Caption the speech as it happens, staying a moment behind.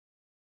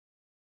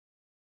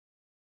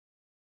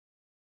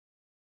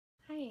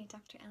Hi,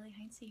 Dr. Ellie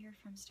Heinze here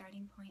from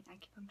Starting Point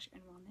Acupuncture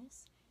and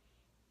Wellness,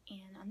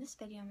 and on this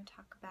video I'm going to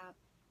talk about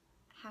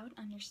how to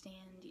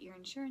understand your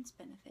insurance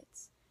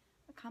benefits.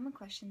 A common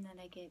question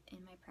that I get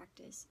in my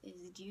practice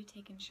is, do you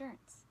take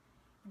insurance?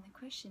 And the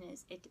question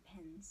is, it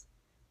depends,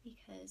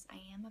 because I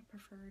am a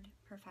preferred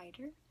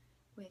provider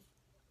with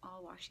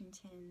all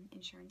Washington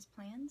insurance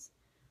plans,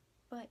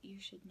 but you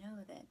should know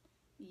that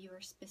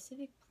your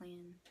specific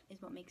plan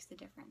is what makes the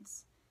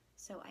difference.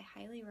 So I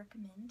highly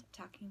recommend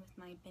talking with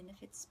my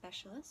benefits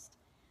specialist.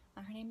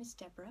 Her name is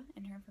Deborah,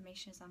 and her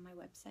information is on my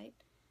website.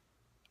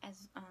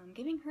 As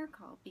giving her a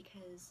call,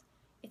 because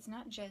it's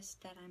not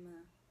just that I'm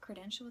a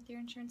credential with your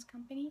insurance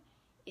company,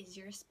 is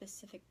your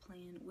specific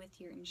plan with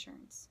your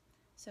insurance.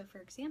 So for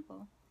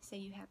example, say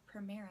you have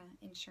Primera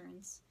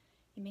insurance,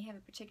 you may have a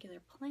particular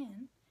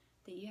plan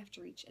that you have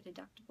to reach a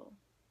deductible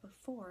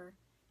before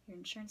your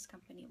insurance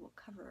company will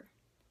cover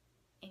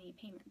any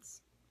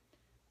payments.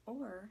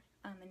 Or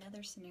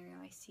another scenario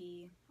I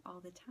see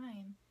all the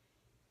time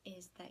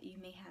is that you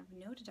may have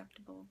no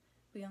deductible.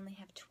 We only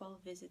have 12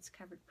 visits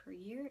covered per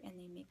year, and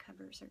they may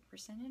cover a certain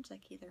percentage,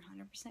 like either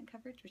 100%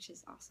 coverage, which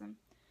is awesome,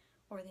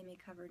 or they may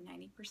cover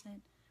 90%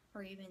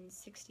 or even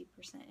 60%,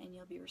 and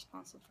you'll be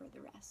responsible for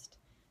the rest.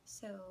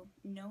 So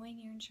knowing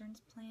your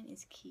insurance plan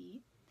is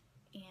key,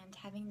 and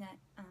having that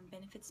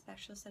benefits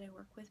specialist that I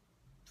work with,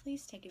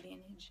 please take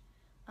advantage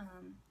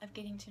of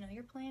getting to know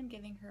your plan,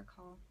 giving her a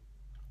call.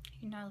 You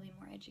can not only be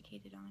more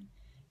educated on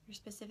your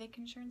specific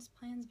insurance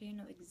plans, but you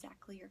know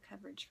exactly your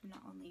coverage from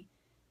not only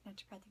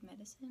naturopathic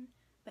medicine,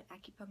 but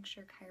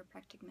acupuncture,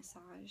 chiropractic,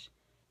 massage.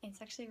 And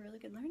it's actually a really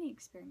good learning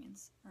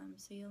experience.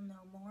 So you'll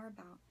know more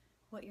about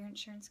what your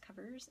insurance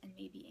covers and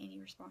maybe any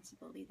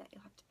responsibility that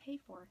you'll have to pay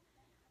for.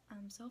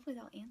 So hopefully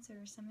that'll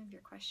answer some of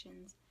your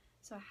questions.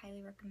 So I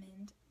highly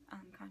recommend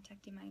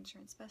contacting my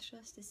insurance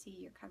specialist to see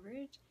your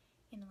coverage,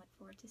 and I look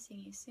forward to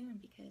seeing you soon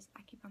because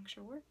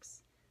acupuncture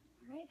works.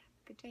 Alright, have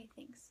a good day.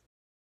 Thanks.